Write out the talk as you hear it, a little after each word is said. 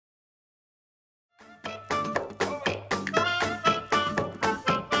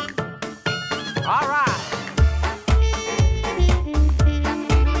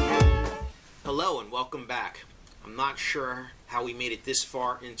welcome back. I'm not sure how we made it this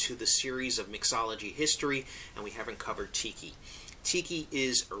far into the series of Mixology History and we haven't covered tiki. Tiki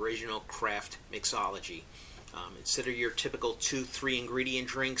is original craft mixology. Instead of your typical 2-3 ingredient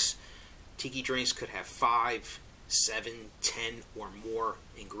drinks, tiki drinks could have 5, 7, 10 or more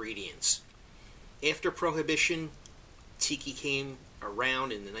ingredients. After Prohibition, tiki came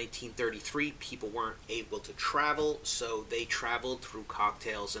around in the 1933. People weren't able to travel, so they traveled through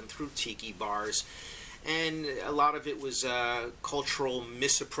cocktails and through tiki bars, and a lot of it was cultural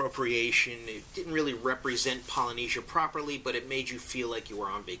misappropriation. It didn't really represent Polynesia properly, but it made you feel like you were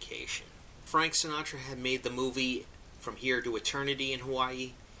on vacation. Frank Sinatra had made the movie From Here to Eternity in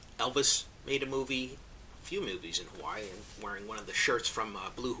Hawaii. Elvis made a few movies in Hawaii, and wearing one of the shirts from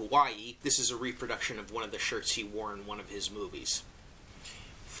Blue Hawaii. This is a reproduction of one of the shirts he wore in one of his movies.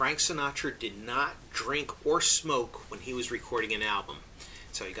 Frank Sinatra did not drink or smoke when he was recording an album,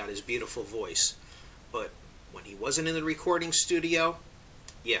 so he got his beautiful voice. But when he wasn't in the recording studio,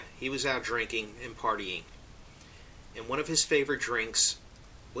 yeah, he was out drinking and partying. And one of his favorite drinks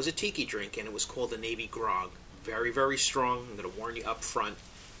was a tiki drink, and it was called the Navy Grog. Very, very strong. I'm going to warn you up front.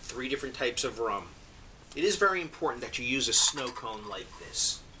 3 different types of rum. It is very important that you use a snow cone like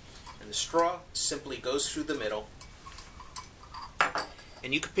this. And the straw simply goes through the middle.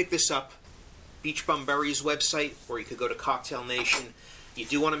 And you could pick this up Beach Bum Berry's website, or you could go to Cocktail Nation. You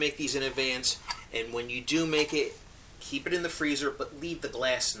do want to make these in advance, and when you do make it, keep it in the freezer, but leave the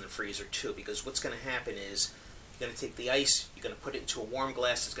glass in the freezer too, because what's going to happen is you're going to take the ice, you're going to put it into a warm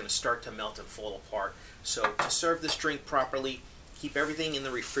glass, it's going to start to melt and fall apart. So to serve this drink properly, keep everything in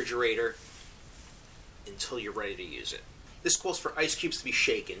the refrigerator until you're ready to use it. This calls for ice cubes to be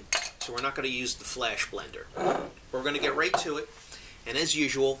shaken, so we're not going to use the flash blender. We're going to get right to it. And as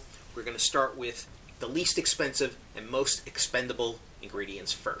usual, we're going to start with the least expensive and most expendable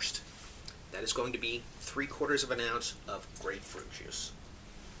ingredients first. That is going to be 3/4 of an ounce of grapefruit juice.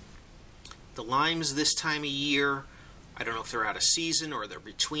 The limes this time of year, I don't know if they're out of season or they're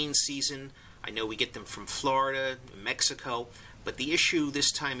between season. I know we get them from Florida, Mexico, but the issue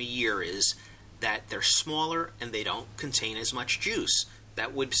this time of year is that they're smaller and they don't contain as much juice.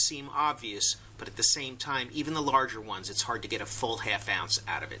 That would seem obvious, but at the same time, even the larger ones, it's hard to get a full ½ ounce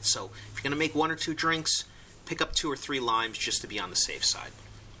out of it. So if you're going to make 1 or 2 drinks, pick up 2 or 3 limes just to be on the safe side.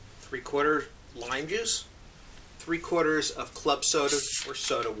 3/4 lime juice, 3/4 of club soda or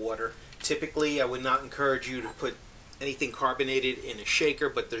soda water. Typically, I would not encourage you to put anything carbonated in a shaker,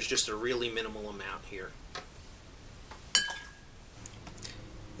 but there's just a really minimal amount here.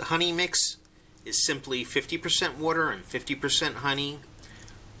 The honey mix is simply 50% water and 50% honey,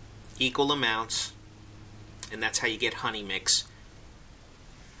 equal amounts, and that's how you get honey mix.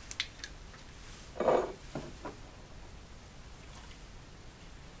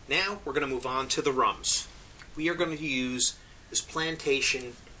 Now we're going to move on to the rums. We are going to use this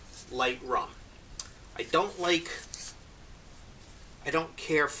Plantation light rum. I don't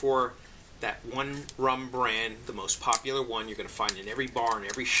care for that one rum brand, the most popular one you're going to find in every bar and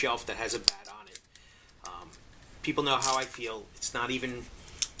every shelf that has a bat on it. People know how I feel. It's not even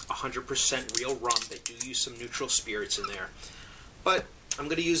 100% real rum. They do use some neutral spirits in there. But I'm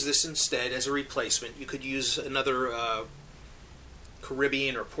going to use this instead as a replacement. You could use another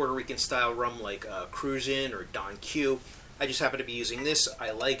Caribbean or Puerto Rican style rum like Cruzin or Don Q. I just happen to be using this.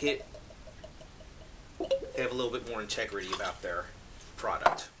 I like it. They have a little bit more integrity about their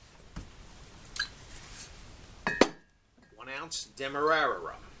product. 1 ounce Demerara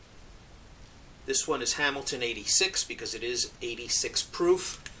rum. This one is Hamilton 86 because it is 86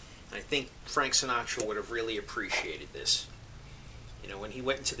 proof. And I think Frank Sinatra would have really appreciated this. You know, when he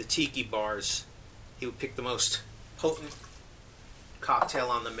went into the tiki bars, he would pick the most potent cocktail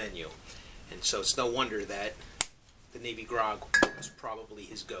on the menu. And so it's no wonder that the Navy Grog was probably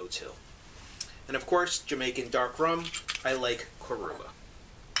his go-to. And of course, Jamaican dark rum, I like Coruba.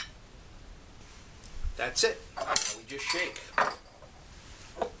 That's it. Now we just shake.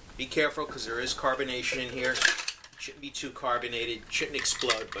 Be careful because there is carbonation in here. It shouldn't be too carbonated, it shouldn't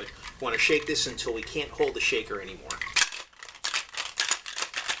explode, but we want to shake this until we can't hold the shaker anymore.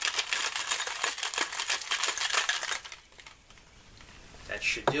 That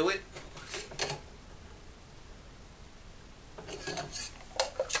should do it.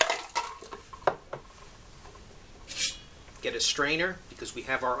 Get a strainer because we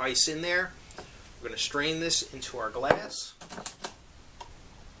have our ice in there. We're going to strain this into our glass.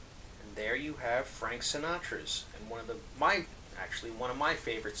 And there you have Frank Sinatra's, and one of my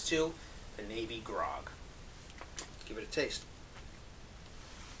favorites too, the Navy Grog. Give it a taste.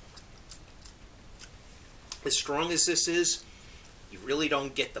 As strong as this is, You really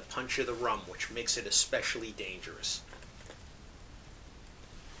don't get the punch of the rum, which makes it especially dangerous.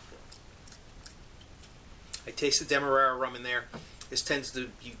 I taste the Demerara rum in there. You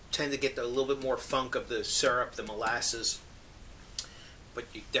tend to get a little bit more funk of the syrup, the molasses, but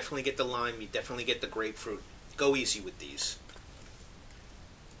you definitely get the lime, you definitely get the grapefruit. Go easy with these.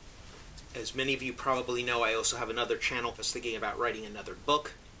 As many of you probably know, I also have another channel that's thinking about writing another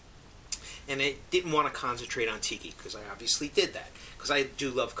book. And I didn't want to concentrate on tiki, because I obviously did that, because I do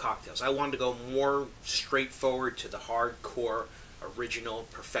love cocktails. I wanted to go more straightforward to the hardcore, original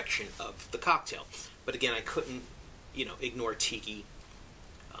perfection of the cocktail. But again, I couldn't, ignore tiki.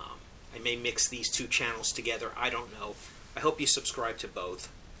 I may mix these two channels together. I don't know. I hope you subscribe to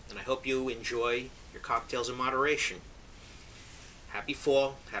both, and I hope you enjoy your cocktails in moderation. Happy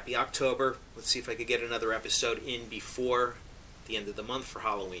fall, happy October. Let's see if I could get another episode in before the end of the month for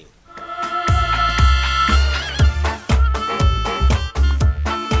Halloween.